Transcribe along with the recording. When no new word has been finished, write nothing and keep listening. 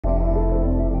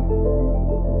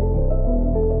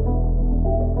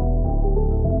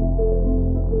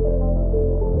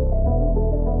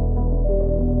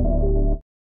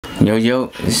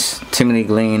Yo, it's Timothy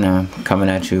Glean. I'm coming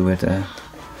at you with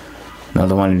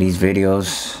another one of these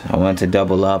videos. I wanted to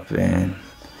double up and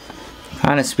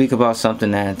kind of speak about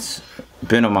something that's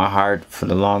been on my heart for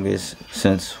the longest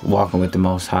since walking with the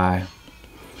Most High.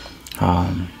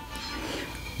 The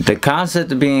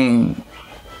concept of being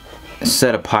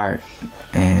set apart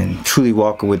and truly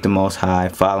walking with the Most High,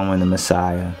 following the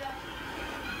Messiah.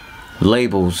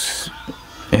 Labels,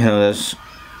 that's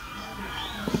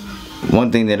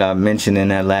one thing that I mentioned in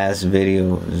that last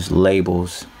video is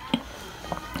labels.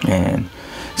 And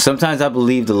sometimes I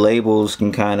believe the labels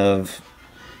can kind of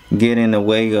get in the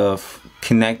way of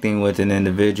connecting with an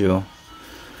individual.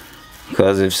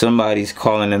 Because if somebody's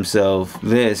calling themselves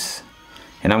this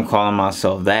and I'm calling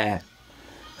myself that,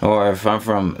 or if I'm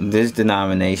from this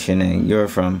denomination and you're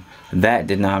from that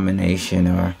denomination,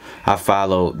 or I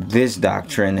follow this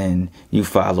doctrine and you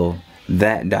follow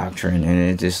that doctrine,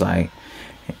 and it's just like,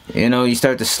 you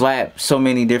start to slap so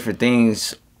many different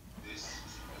things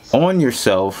on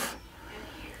yourself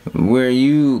where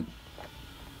you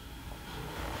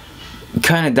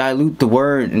kind of dilute the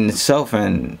word in itself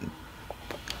and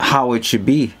how it should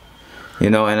be,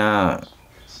 and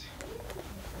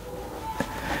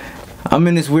I'm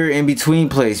in this weird in-between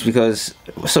place because,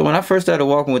 so when I first started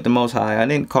walking with the Most High, I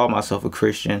didn't call myself a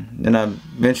Christian. Then I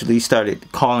eventually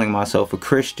started calling myself a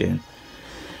Christian.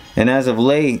 And as of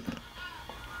late,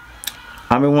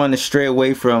 I've been wanting to stray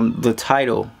away from the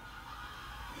title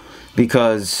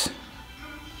because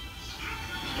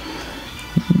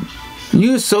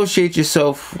you associate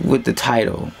yourself with the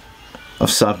title of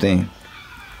something,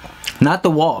 not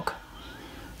the walk,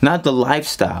 not the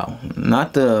lifestyle,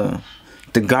 not the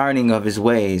guarding of his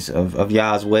ways, of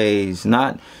Yah's ways,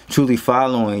 not truly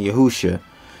following Yahusha,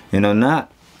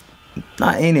 not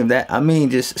any of that. I mean,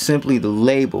 just simply the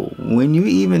label. When you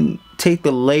even take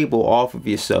the label off of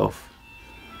yourself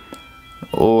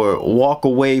or walk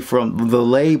away from the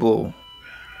label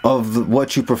of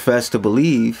what you profess to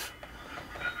believe,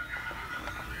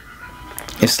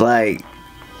 it's like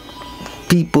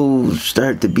people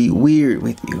start to be weird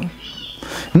with you.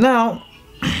 Now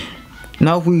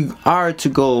if we are to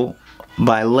go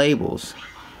by labels,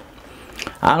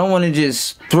 I don't want to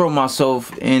just throw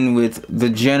myself in with the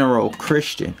general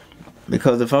Christian,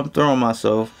 because if I'm throwing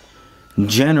myself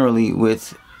generally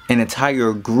with an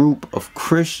entire group of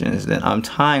Christians, then I'm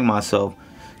tying myself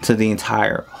to the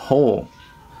entire whole.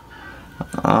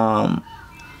 Are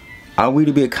we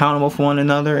to be accountable for one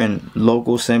another in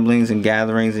local assemblies and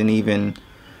gatherings, and even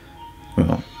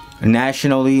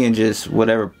nationally, and just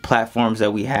whatever platforms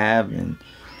that we have? And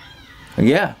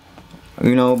yeah,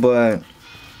 but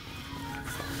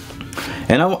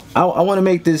and I want to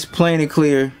make this plain and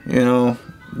clear,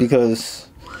 because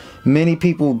many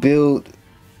people build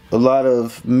a lot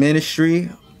of ministry.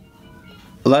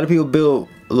 A lot of people build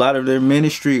a lot of their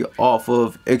ministry off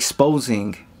of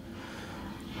exposing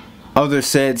other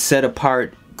set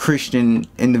apart Christian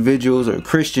individuals, or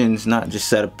Christians, not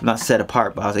set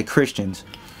apart, but I'll say Christians.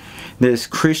 There's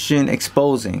Christian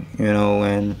exposing,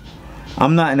 and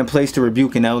I'm not in a place to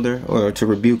rebuke an elder or to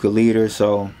rebuke a leader.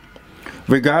 So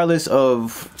regardless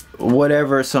of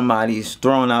whatever somebody's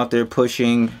throwing out there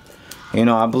pushing,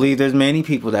 I believe there's many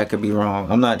people that could be wrong.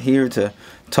 I'm not here to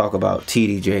talk about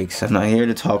T.D. Jakes. I'm not here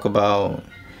to talk about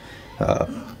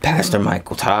Pastor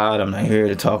Michael Todd. I'm not here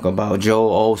to talk about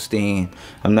Joel Osteen.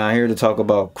 I'm not here to talk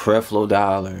about Creflo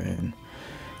Dollar and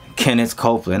Kenneth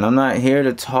Copeland. I'm not here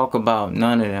to talk about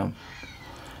none of them.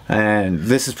 And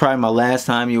this is probably my last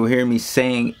time you'll hear me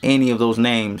saying any of those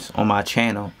names on my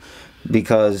channel,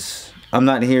 because I'm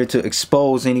not here to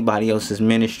expose anybody else's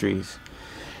ministries.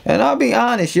 And I'll be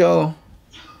honest,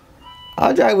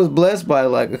 I was blessed by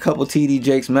like a couple T.D.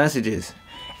 Jakes messages.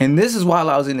 And this is while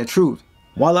I was in the truth.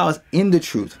 While I was in the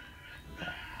truth.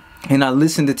 And I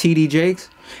listened to T.D. Jakes,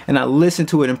 and I listened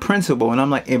to it in principle. And I'm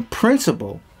like, in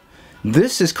principle,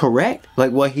 this is correct,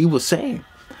 like what he was saying.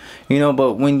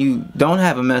 But when you don't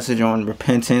have a message on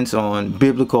repentance, on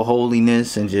biblical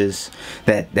holiness, and just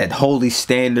that holy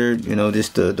standard,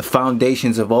 just the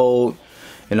foundations of old,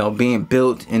 being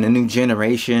built in a new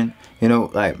generation,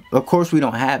 like, of course we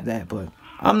don't have that. But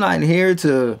I'm not here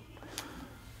to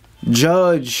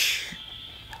judge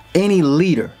any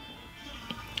leader,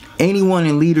 anyone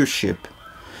in leadership.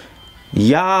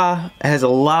 Yah has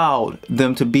allowed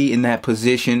them to be in that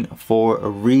position for a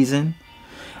reason.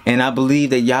 And I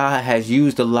believe that Yah has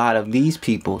used a lot of these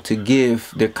people to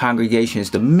give their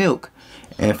congregations the milk.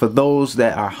 And for those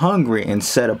that are hungry and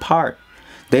set apart,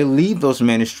 they leave those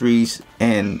ministries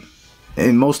and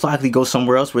most likely go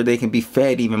somewhere else where they can be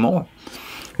fed even more.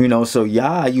 So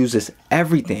Yah uses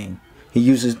everything He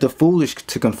uses the foolish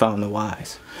to confound the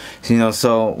wise. You know,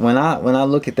 so when I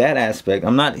look at that aspect,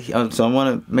 I'm not. So I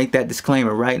want to make that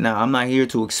disclaimer right now. I'm not here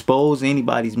to expose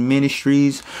anybody's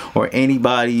ministries or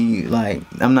anybody. Like,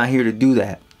 I'm not here to do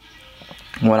that.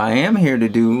 What I am here to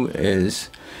do is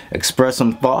express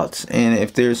some thoughts, and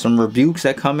if there's some rebukes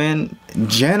that come in,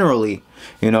 generally,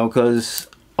 you know, because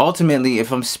ultimately,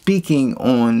 if I'm speaking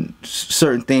on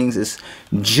certain things, it's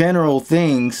general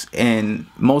things, and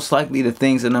most likely the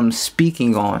things that I'm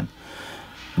speaking on,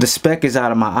 the speck is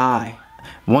out of my eye.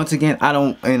 Once again, I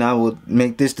don't, and I will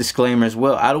make this disclaimer as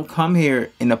well, I don't come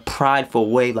here in a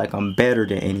prideful way like I'm better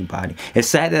than anybody. It's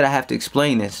sad that I have to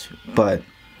explain this, but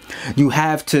you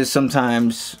have to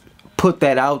sometimes put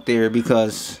that out there,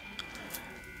 because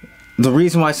the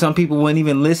reason why some people wouldn't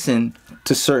even listen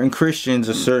to certain Christians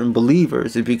or certain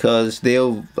believers is because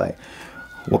they'll like,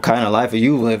 what kind of life are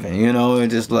you living? You know,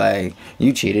 and just like,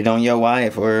 you cheated on your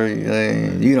wife, or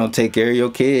you don't take care of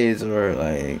your kids, or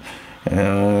like,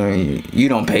 you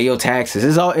don't pay your taxes.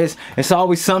 It's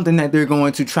always something that they're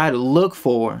going to try to look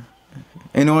for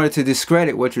in order to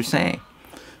discredit what you're saying.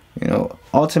 You know,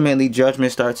 ultimately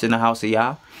judgment starts in the house of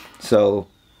Yah. So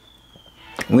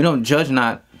we don't judge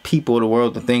not people of the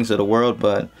world, the things of the world,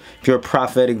 but if you're a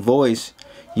prophetic voice,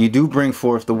 you do bring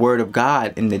forth the word of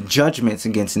God and the judgments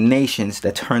against nations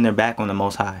that turn their back on the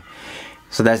Most High.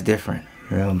 So that's different,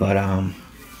 you know. But oh,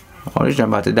 this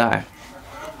jump about to die.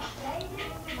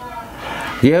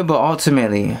 Yeah, but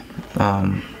ultimately,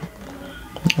 I'm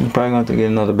probably going to have to get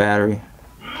another battery.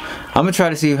 I'm gonna try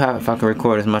to see if I can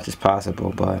record as much as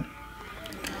possible, but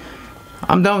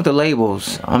I'm done with the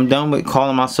labels. I'm done with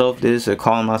calling myself this, or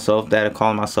calling myself that, or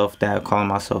calling myself that, or calling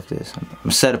myself this.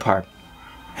 I'm set apart.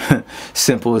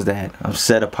 Simple as that. I'm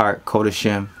set apart,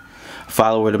 Kodashim,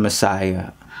 follower of the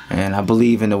Messiah, and I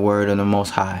believe in the word of the Most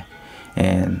High,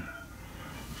 and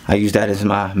I use that as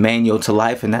my manual to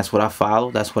life, and that's what I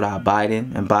follow. That's what I abide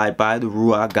in and abide by. The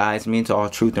Ruach guides me into all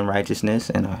truth and righteousness,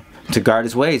 and to guard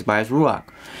His ways by His Ruach.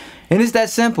 And it's that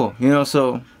simple, you know.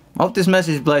 So I hope this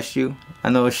message blessed you. I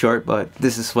know it's short, but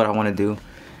this is what I want to do.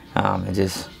 And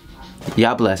just,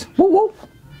 y'all bless. Woo woo.